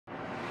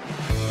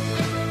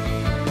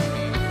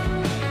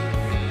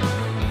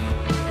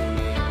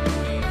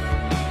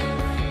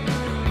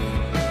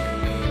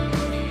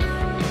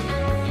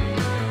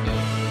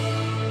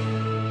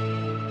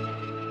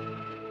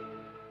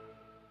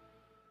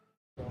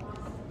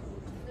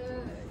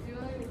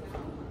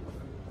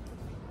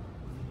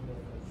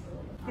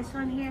This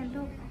one here,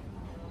 look.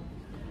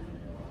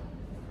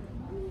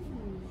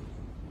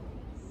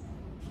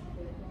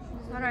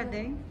 What are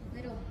they?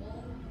 Little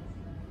bowl.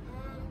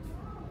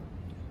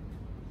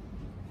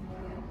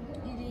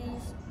 It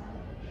is.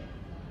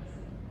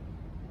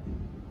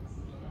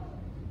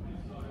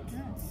 It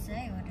doesn't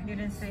say what it is.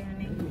 Didn't say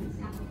any.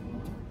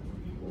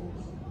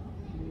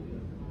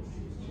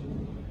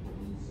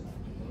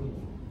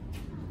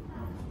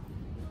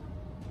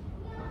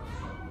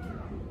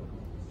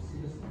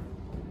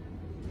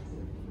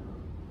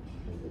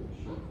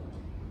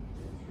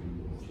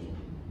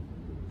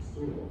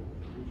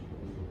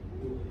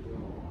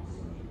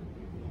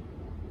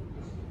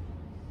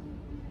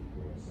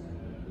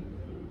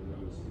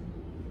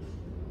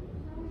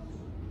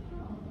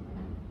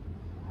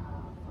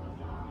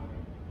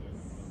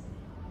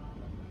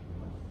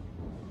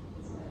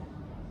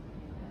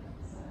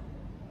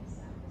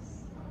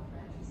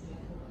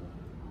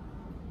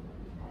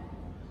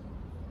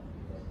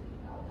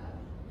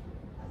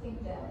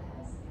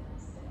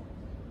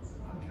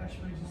 Cash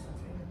register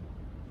here.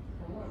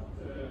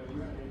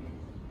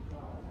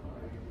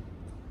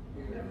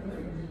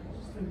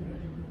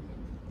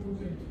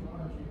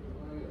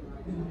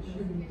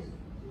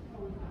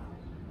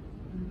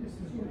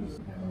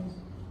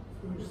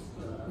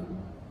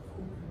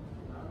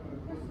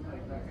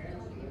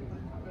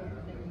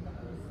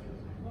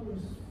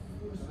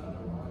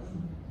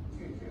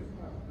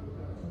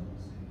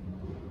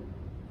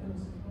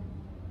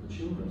 The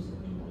children's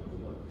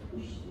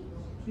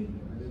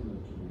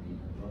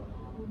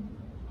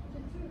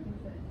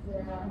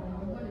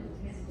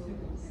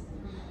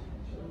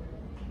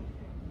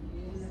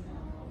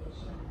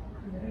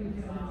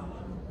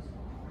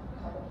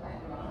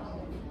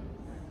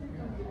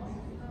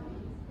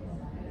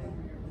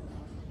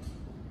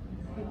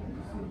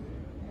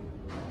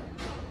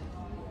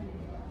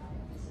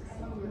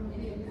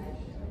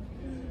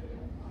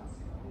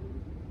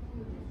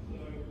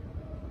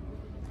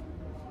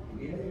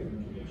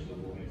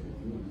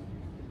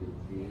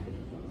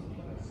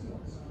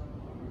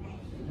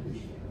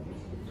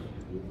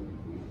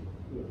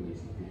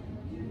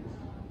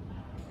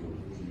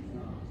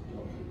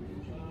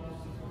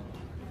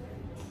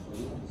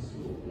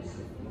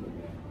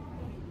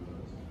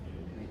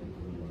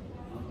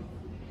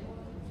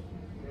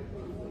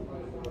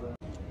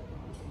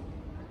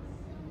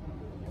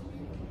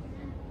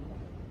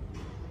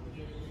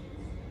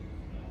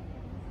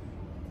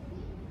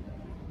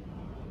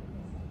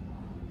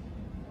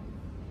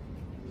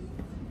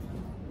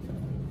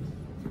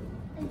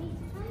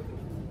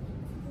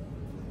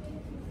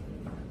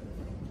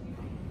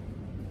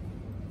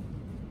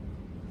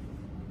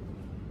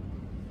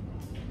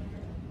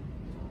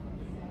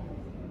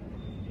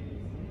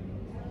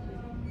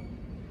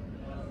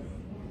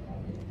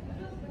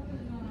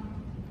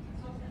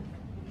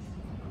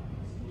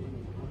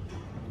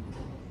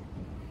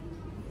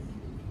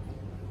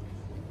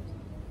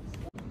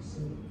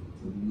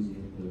the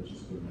museum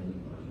purchased the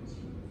remaining items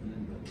from the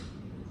family,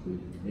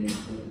 including their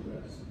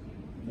photographs,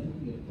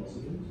 making it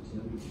possible to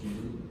tell the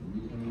story of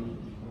retail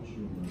and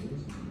cultural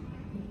mothers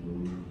in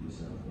rural New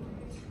South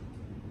Wales.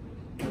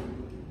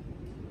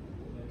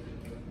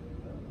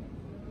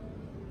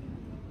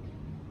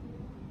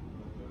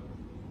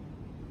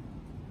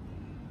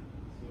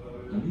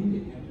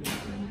 Amelia came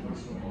to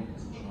Australia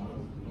as a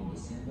child in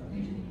December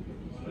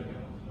 1853.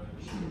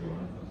 She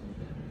arrived with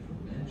her family from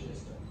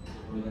Manchester,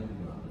 where they had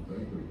run a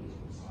drapery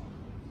business.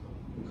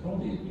 The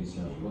colony of New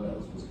South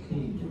Wales was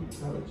keen to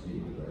encourage the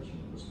immigration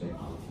of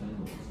respectable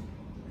families.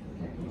 The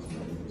Hackneys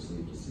may have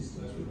received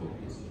assistance with their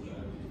passage.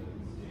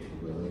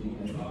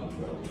 Well-educated and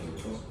relatively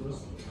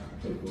prosperous,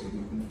 they were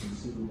given a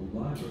considerable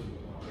library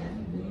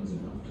and means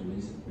enough to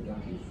lease a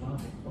productive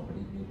farming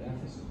property near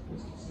Bathurst,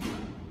 Western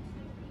Sydney.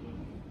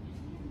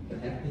 The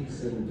Hackneys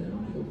settled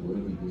down to the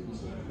worthy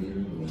business of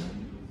clearing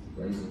land,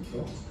 raising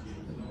crops,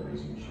 and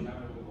grazing sheep.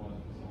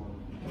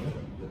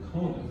 However, the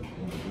colony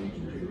in the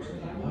region to which they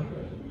had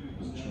migrated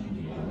was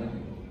changing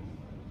rapidly.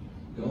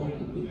 Gold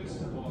had been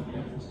discovered in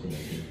Bathurst in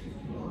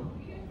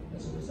 1859.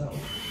 As a result,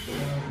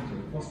 thousands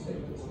of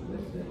prospectors had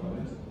left their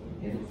homes and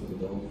headed for the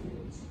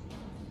goldfields.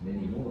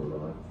 Many more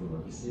arrived from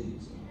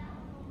overseas.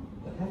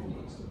 The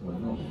Hackneys were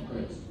not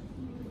impressed.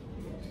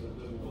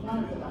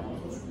 None of the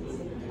land was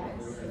considered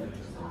case.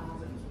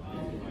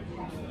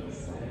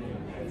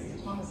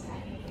 Thomas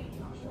Hackney,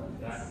 not sure if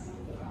that's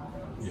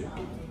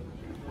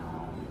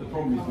the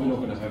problem is we're not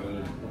going to have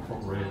a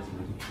proper answer to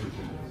the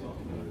question.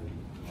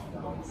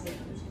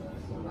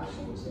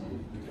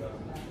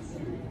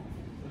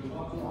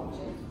 the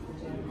object, the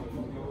general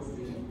was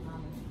the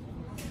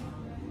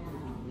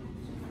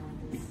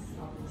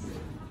obviously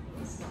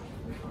it's not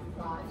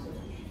right to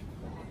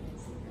the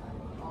Hackneys that go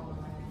on the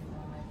land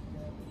and making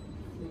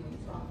the living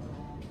from the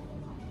land and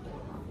not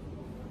put up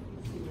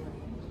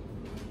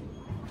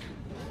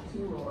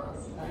fuel, I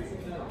suppose.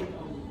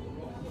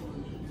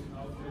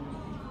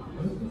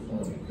 Over the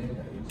following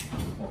decades,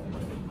 the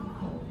population of the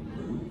colony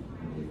grew,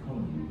 and the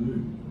economy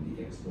boomed from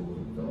the export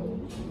of gold,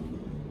 silver,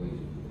 and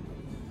wheat.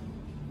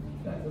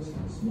 Bathurst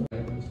had small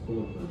cabins full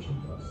of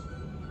merchandise.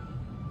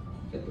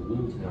 At the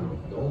Will Tower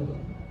of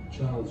Goulburn,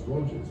 Charles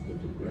Rogers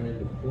built a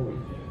grand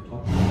aquarium at the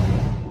top of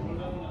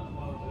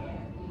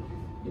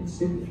in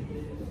Sydney,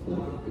 the port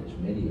at which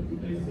many of the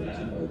immigrants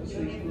and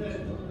overseas workers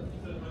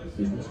arrived.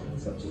 Businessmen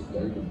such as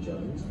David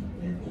Jones,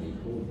 Anthony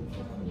Gordon,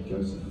 and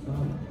Joseph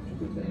Farmer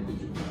took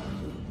advantage of the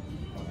market.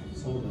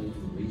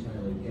 Consolidating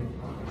retailing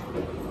empires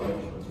with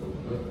operations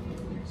were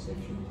an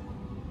exception.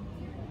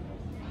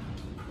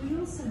 We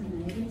also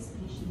made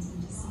expeditions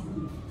into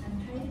Sydney and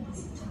paid a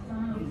visit to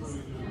farms,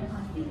 and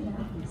I fitted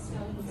out and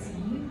discovered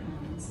some new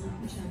homes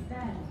which are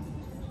badly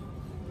altered.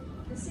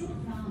 The said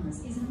farmers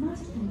is a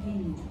most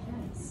convenient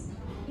place.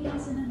 It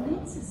is an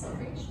immense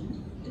establishment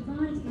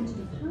divided into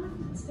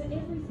departments for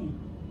everything.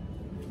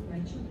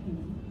 Rachel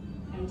Penny,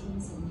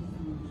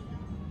 1875.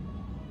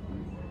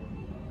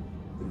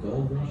 The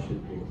gold rush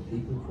had brought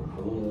people from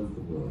all over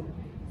the world.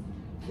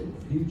 There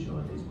were few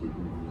Chinese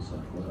people in New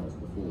South Wales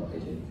before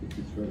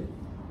 1853,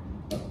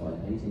 but by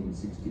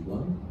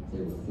 1861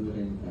 there were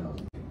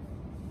 13,000.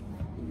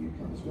 The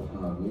newcomers were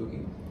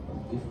hard-working and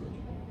different.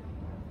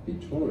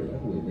 Victoria,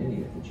 where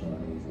many of the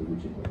Chinese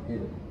originally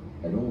headed,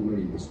 had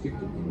already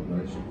restricted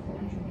immigration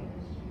from China.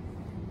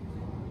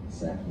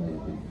 Sack may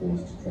have been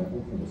forced to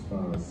travel from as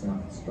far as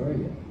South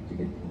Australia to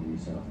get to New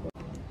South Wales.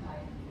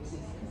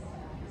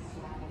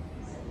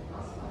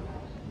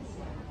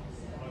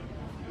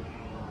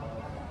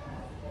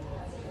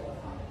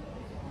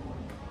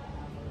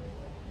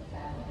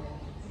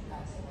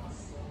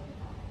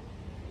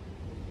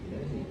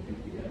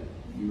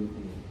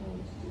 European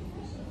colonists to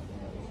New South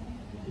Wales,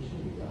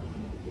 officially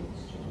government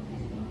against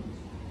Chinese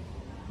armies.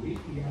 We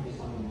began to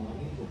sign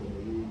minings of the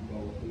Maroon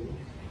gold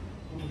fields,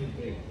 commonly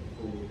begged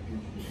for the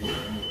future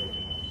of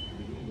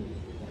the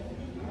English that they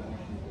had the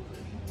action of the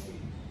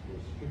Chinese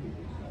were stripping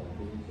these gold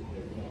fields of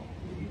their wealth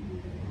to the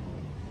English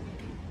economy.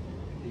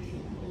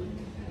 Additional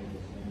colonies had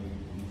the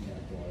same New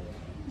South Wales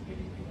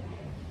getting to the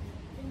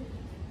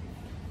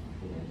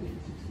In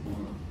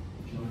 1861,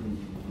 the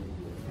Chinese united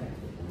to attack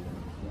the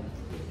land flat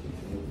west of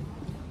Melbourne.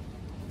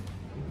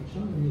 The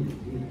Chinese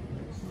did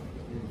make some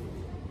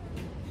defenders,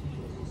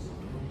 teachers to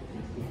sign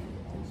against them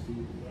and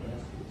see the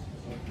passports for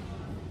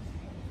self-defense.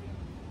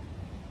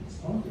 In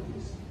spite of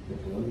this, the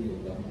colonial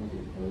government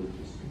imposed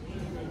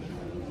restrictions on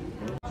Chinese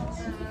approaches.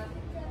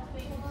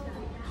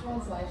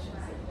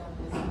 Translations that don't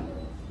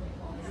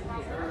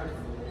necessarily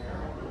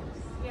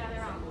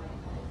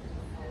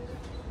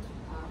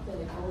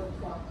fairly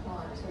broad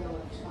clientele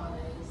of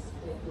Chinese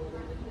people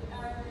living in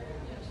China,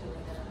 and also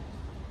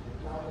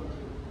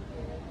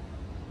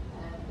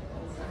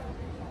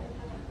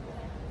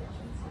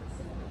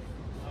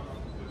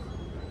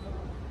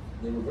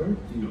There were very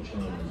few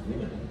Chinese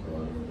women in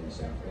colonial New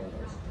South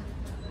Wales.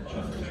 The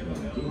Chinese men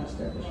did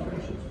establish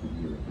relationships with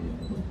European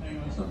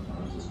women,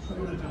 sometimes as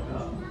trade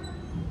partners.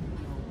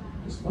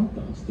 Despite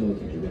the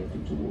hostility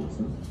directed towards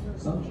them,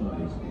 some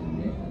Chinese men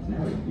met and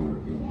married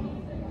European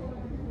women.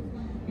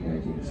 In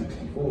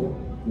 1864,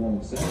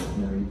 Wong South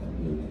married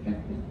Amelia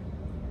Hackney.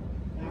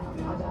 I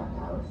don't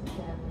know if the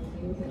family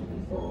knew him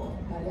before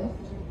they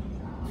left,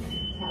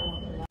 how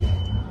long they left.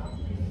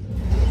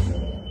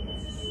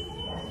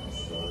 It's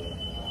a story of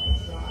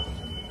his life.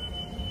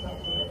 Not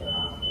forever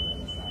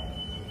afterwards, they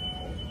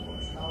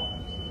was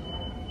involved.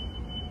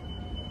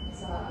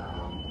 So,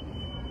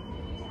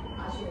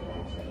 I should have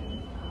actually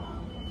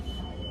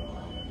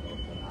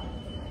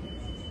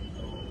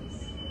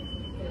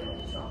very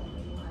shocked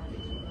when I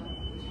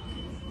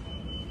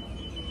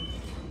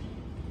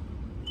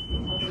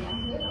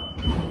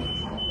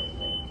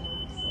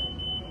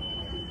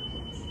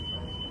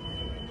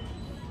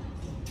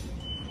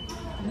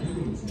In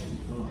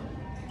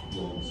 1875,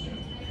 Wong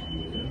South,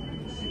 Amelia, and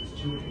the 6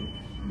 children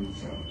moved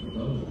south to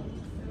Goulburn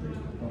and raised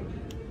a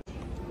project.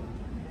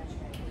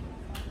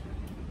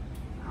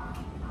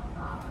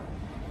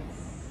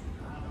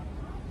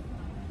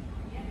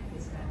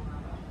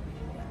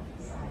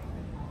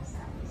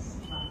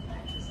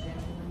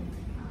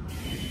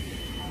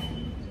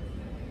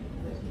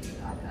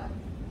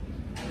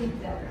 I think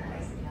that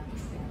has the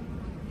understanding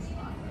of his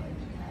father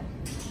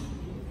educated.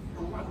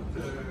 What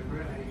really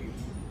Ray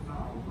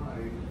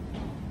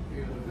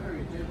is a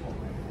very gentle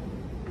man.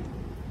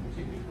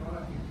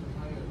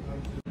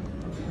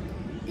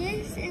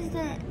 This is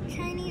the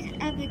Chinese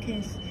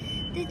abacus.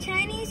 The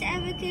Chinese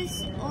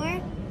abacus,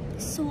 or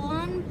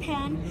swan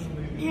pan,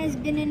 has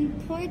been an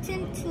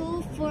important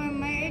tool for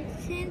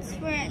merchants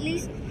for at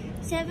least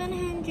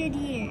 700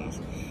 years.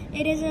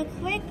 It is a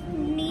quick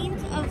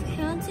means of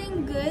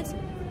counting goods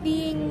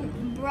being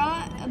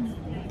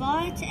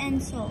bought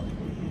and sold,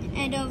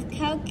 and of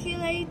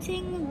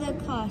calculating the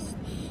cost.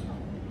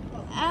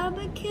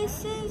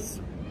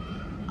 Abacuses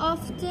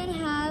often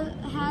have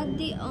had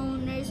the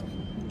owner's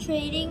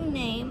trading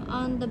name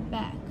on the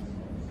back.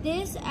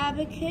 This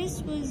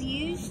abacus was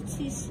used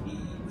in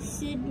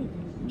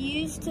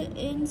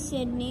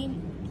Sydney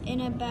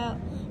in about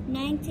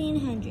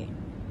 1900.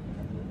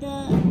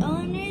 The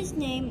owner's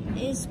name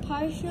is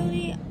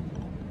partially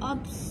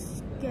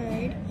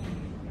obscured.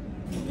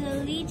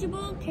 The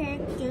legible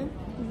character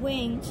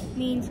wing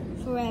means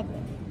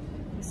forever.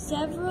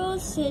 Several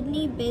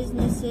Sydney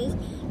businesses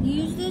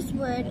use this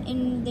word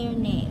in their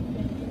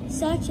name,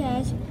 such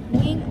as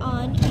Wing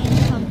On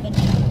and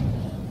Company,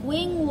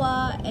 Wing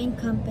Wah and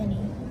Company,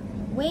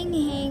 Wing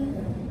Hang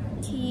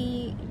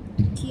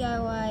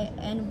TIY,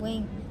 and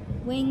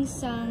Wing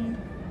Sung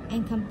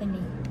and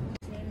Company.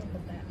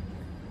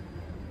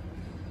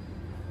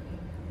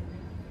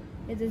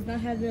 It does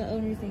not have the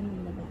owner's name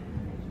in the back.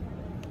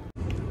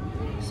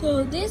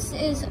 So this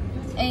is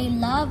a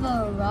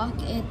lava rock.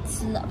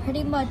 It's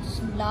pretty much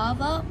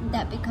lava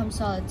that becomes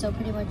solid, so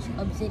pretty much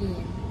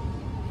obsidian.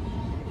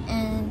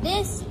 And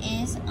this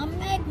is a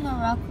magma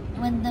rock.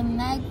 When the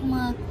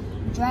magma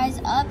dries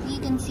up, you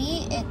can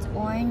see it's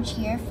orange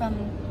here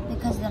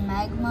because the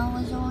magma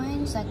was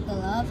orange, like the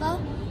lava.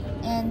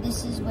 And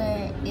this is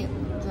where it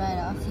dried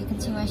off. You can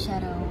see my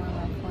shadow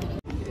where I'm pointing.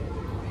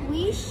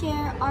 We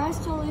share our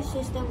solar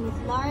system with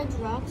large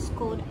rocks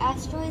called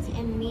asteroids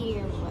and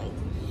meteoroids.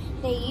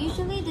 They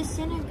usually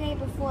disintegrate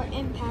before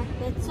impact,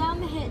 but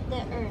some hit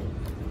the Earth.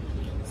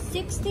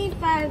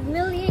 65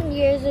 million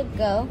years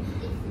ago,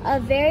 a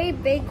very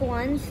big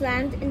one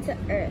slammed into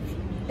Earth,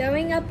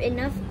 throwing up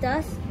enough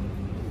dust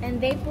and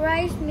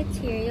vaporized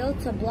material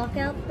to block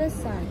out the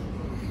sun.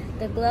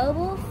 The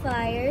global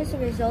fires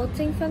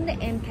resulting from the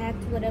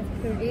impact would have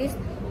produced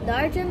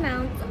large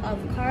amounts of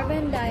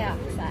carbon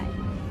dioxide,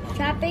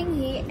 trapping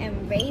heat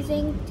and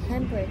raising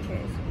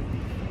temperatures.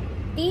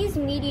 These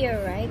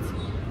meteorites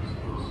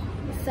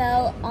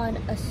fell on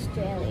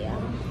Australia.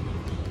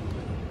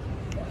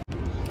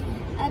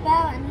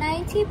 About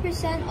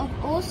 90% of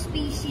all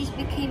species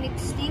became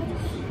extinct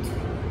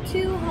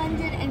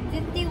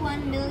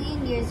 251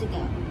 million years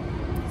ago.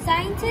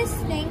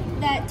 Scientists think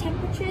that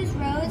temperatures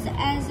rose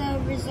as a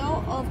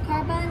result of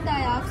carbon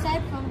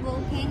dioxide from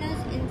volcanoes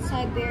in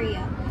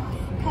Siberia,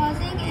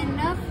 causing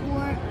enough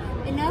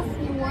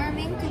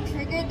warming to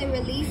trigger the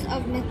release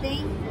of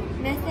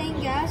methane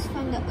gas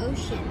from the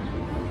ocean.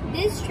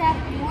 This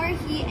trapped more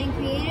heat and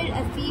created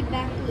a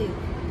feedback loop,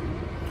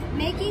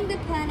 making the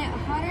planet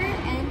hotter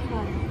and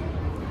hotter.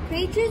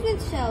 Creatures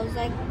with shells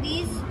like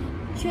these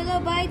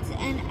trilobites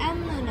and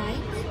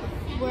ammonites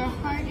were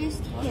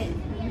hardest hit.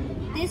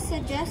 This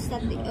suggests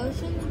that the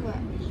oceans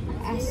were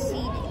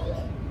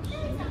acidic.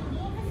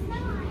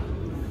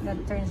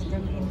 That turns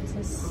them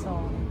into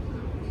salt.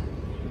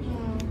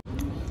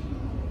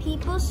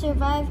 People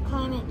survived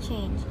climate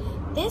change.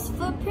 This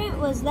footprint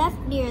was left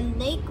near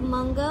Lake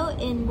Mungo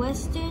in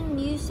western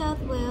New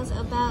South Wales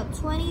about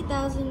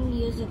 20,000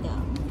 years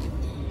ago.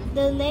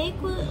 The lake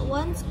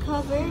once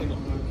covered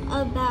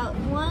about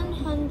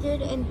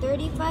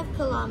 135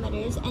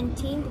 kilometers and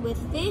teemed with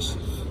fish,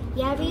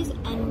 yabbies,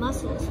 and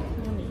mussels.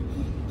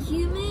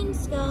 Human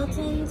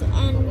skeletons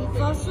and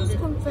fossils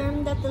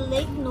confirm that the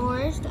lake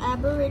nourished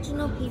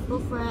Aboriginal people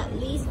for at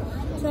least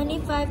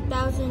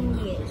 25,000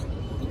 years.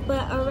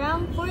 But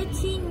around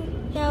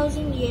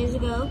 14,000 years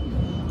ago,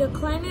 the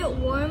climate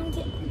warmed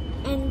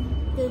and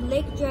the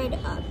lake dried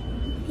up.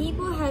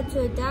 People had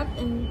to adapt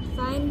and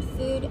find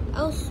food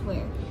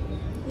elsewhere.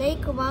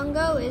 Lake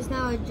Wango is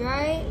now a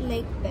dry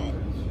lake bed,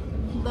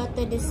 but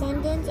the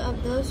descendants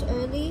of those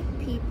early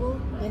people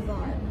live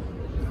on.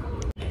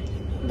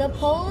 The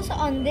poles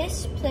on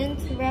this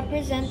plinth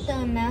represent the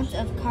amount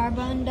of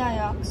carbon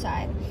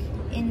dioxide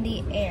in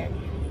the air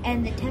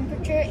and the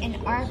temperature in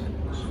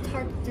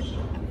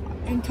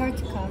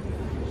Antarctica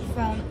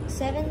from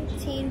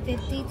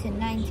 1750 to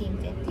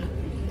 1950.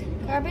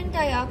 Carbon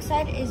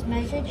dioxide is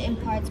measured in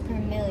parts per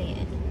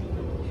million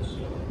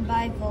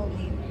by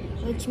volume,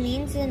 which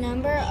means the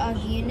number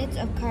of units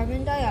of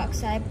carbon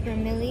dioxide per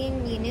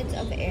million units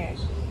of air.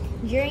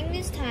 During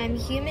this time,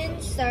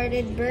 humans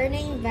started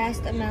burning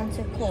vast amounts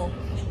of coal,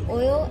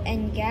 oil,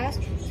 and gas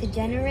to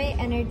generate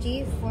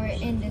energy for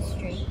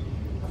industry.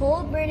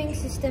 Coal-burning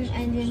system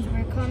engines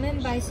were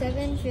common by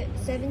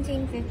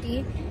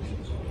 1750,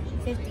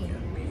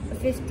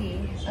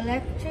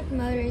 electric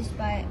motors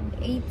by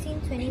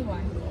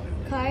 1821,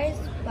 cars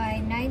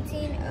by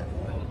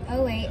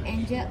 1908,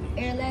 and jet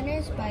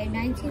airliners by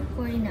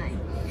 1949.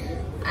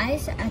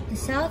 Ice at the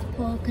South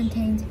Pole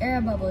contains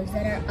air bubbles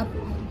that are up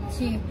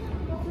to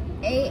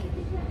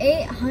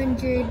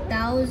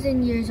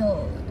 800,000 years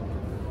old.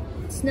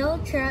 Snow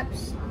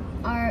traps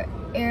are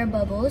air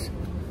bubbles.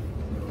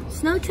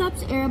 Snow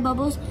traps air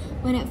bubbles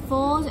when it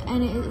falls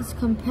and it is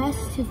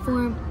compressed to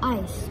form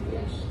ice.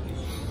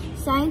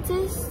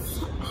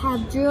 Scientists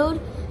have drilled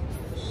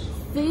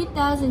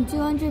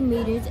 3,200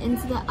 meters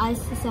into the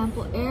ice to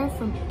sample air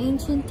from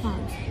ancient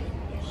times.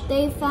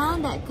 They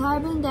found that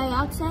carbon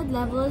dioxide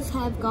levels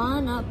have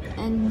gone up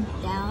and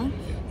down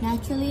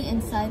naturally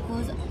in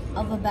cycles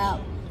of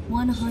about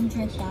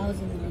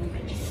 100,000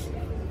 years.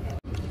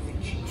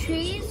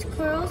 Trees,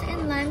 corals,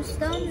 and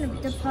limestone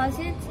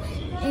deposits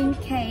in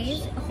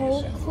caves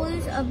hold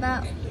clues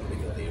about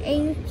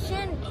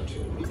ancient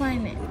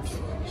climates.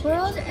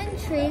 Squirrels and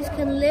trees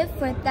can live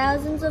for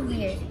thousands of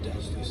years.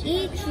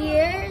 Each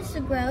year's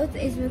growth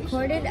is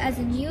recorded as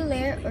a new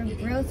layer or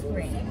growth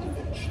ring.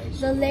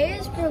 The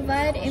layers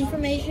provide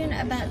information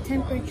about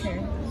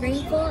temperature,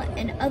 rainfall,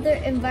 and other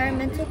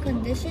environmental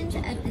conditions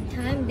at the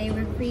time they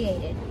were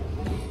created.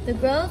 The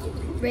growth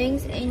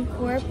rings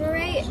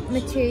incorporate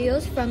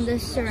materials from the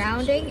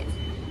surroundings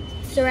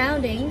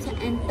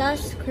and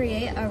thus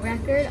create a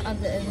record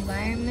of the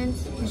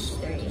environment's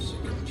history.